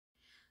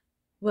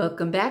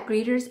Welcome back,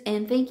 readers,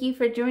 and thank you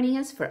for joining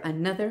us for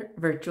another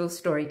virtual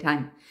story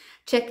time.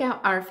 Check out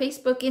our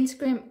Facebook,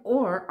 Instagram,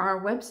 or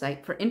our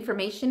website for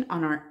information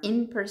on our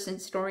in-person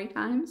story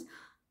times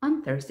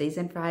on Thursdays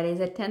and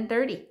Fridays at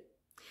 10:30.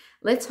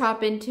 Let's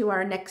hop into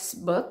our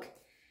next book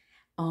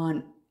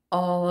on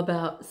all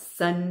about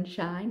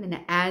sunshine. And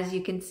as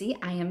you can see,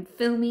 I am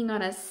filming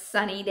on a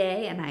sunny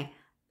day, and I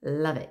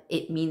love it.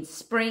 It means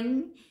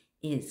spring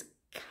is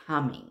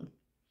coming.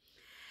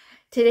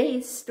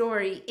 Today's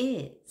story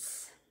is...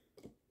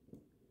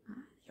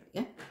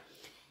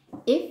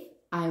 If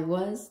I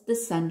Was the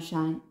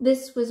Sunshine.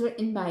 This was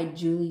written by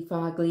Julie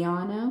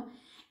Fogliano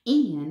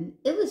and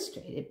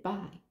illustrated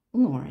by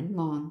Loren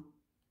Long.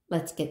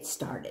 Let's get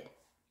started.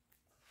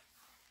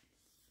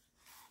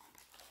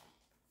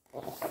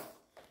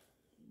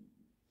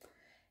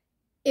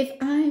 If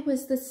I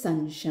was the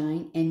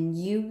sunshine and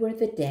you were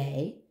the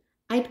day,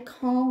 I'd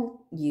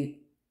call you,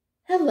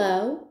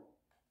 hello.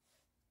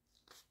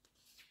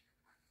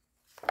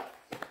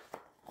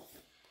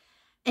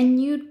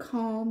 And you'd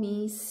call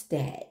me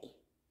stay.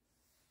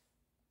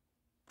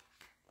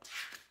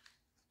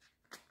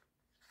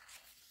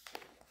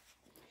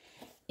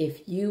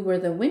 If you were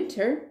the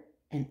winter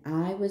and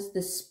I was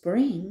the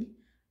spring,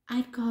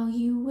 I'd call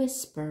you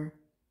whisper.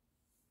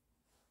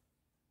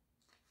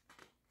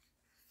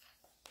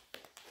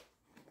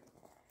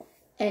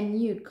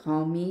 And you'd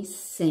call me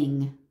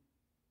sing.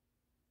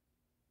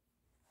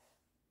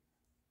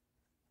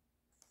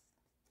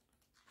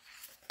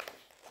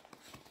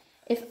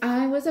 If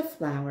I was a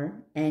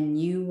flower and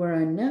you were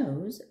a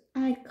nose,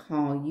 I'd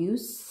call you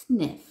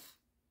sniff.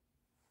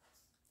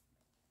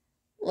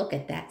 Look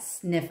at that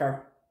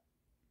sniffer.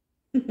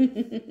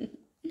 Those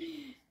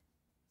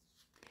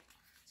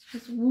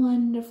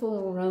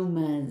wonderful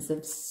aromas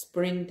of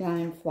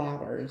springtime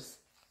flowers.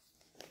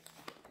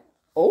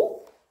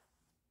 Oh,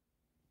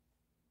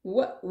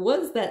 what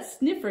was that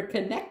sniffer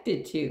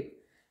connected to?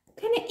 What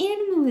kind of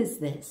animal is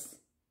this?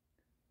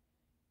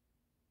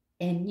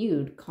 And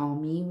you'd call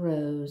me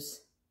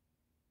Rose.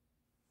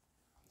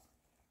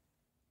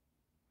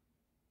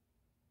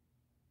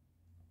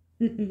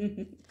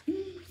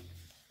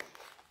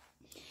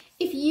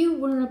 If you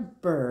were a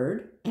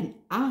bird and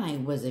I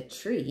was a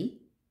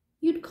tree,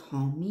 you'd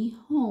call me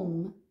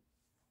home.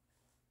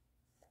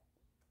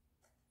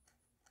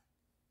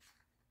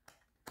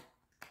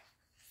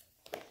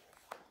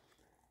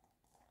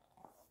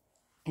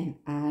 And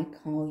I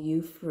call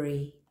you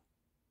free.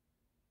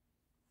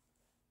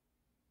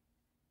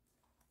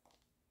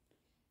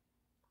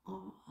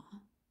 Aw,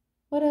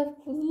 what a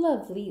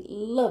lovely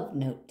love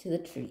note to the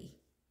tree.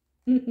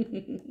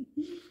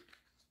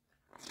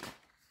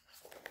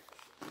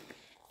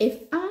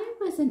 If I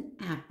was an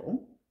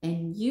apple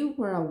and you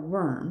were a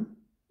worm,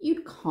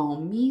 you'd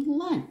call me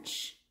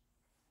lunch.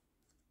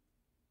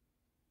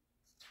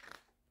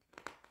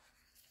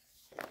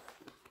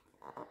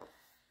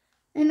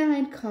 And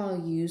I'd call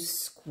you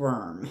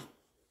squirm.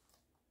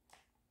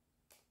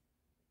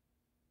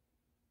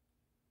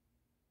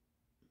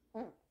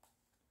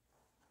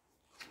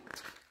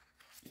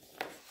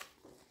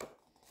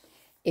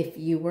 If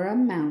you were a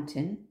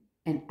mountain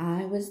and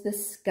I was the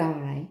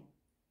sky,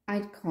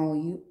 I'd call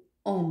you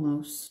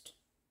almost.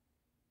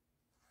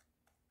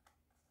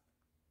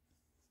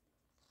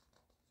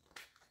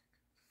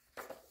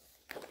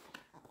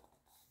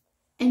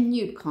 And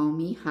you'd call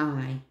me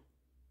high,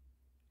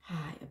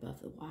 high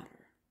above the water.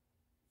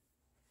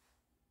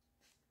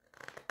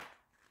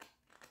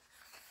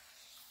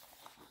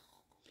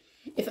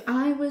 If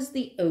I was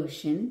the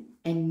ocean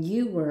and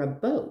you were a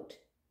boat,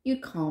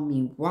 you'd call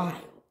me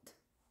wild.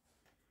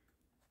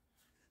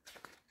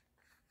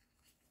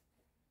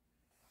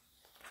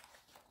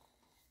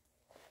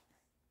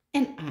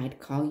 And I'd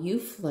call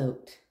you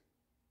float.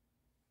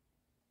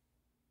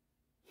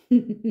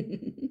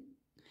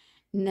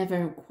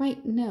 Never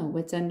quite know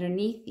what's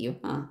underneath you,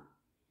 huh?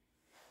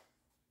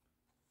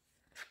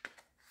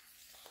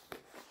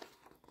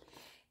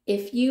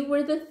 If you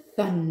were the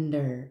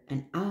thunder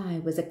and I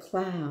was a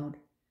cloud,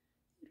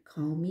 you'd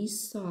call me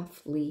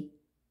softly.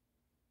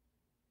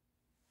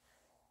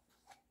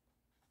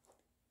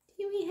 What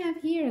do we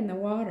have here in the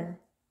water?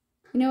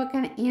 You know what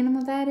kind of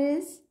animal that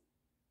is?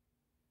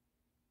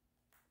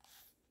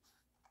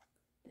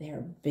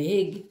 They're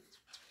big. You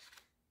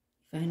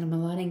find them a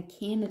lot in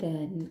Canada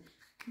and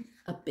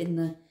up in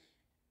the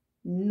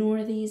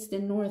northeast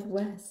and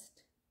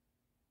northwest.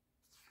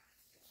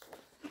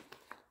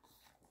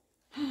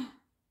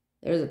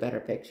 There's a better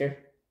picture.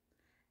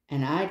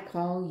 And I'd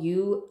call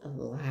you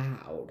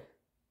loud.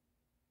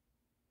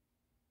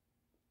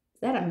 Is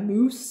that a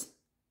moose?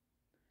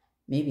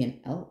 Maybe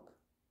an elk.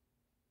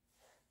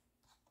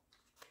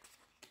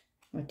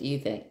 What do you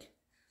think?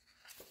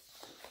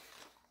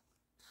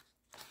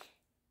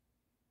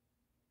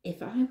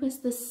 If I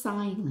was the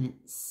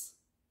silence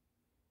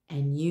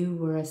and you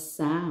were a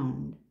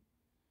sound,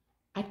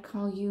 I'd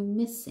call you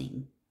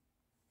missing.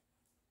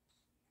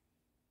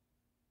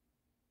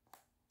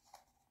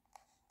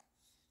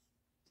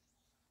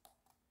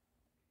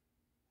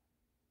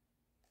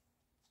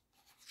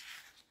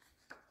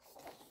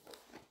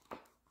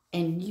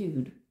 and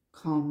you'd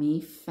call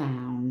me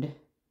found.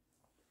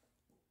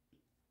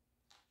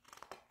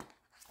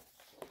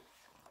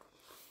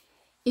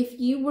 If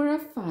you were a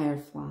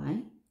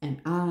firefly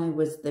and I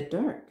was the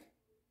dark,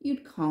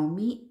 you'd call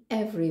me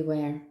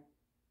everywhere.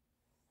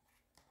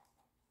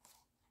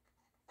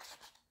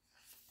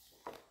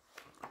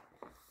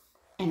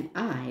 And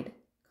I'd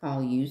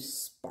call you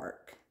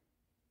spark.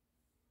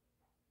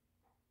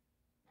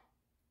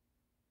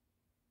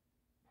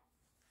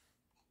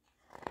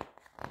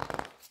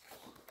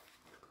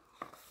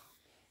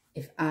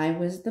 If I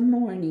was the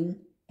morning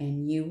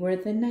and you were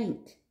the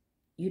night,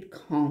 you'd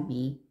call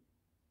me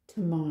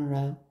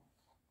tomorrow.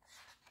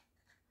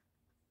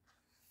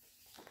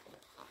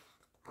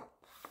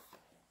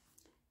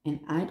 And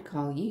I'd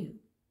call you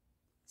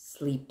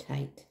sleep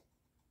tight.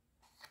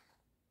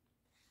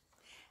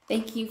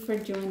 Thank you for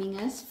joining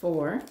us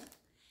for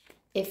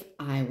If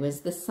I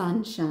Was the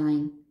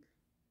Sunshine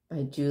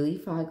by Julie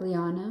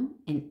Fogliano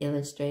and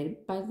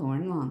illustrated by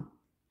Loren.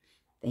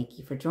 Thank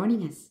you for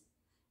joining us,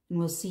 and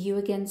we'll see you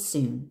again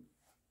soon.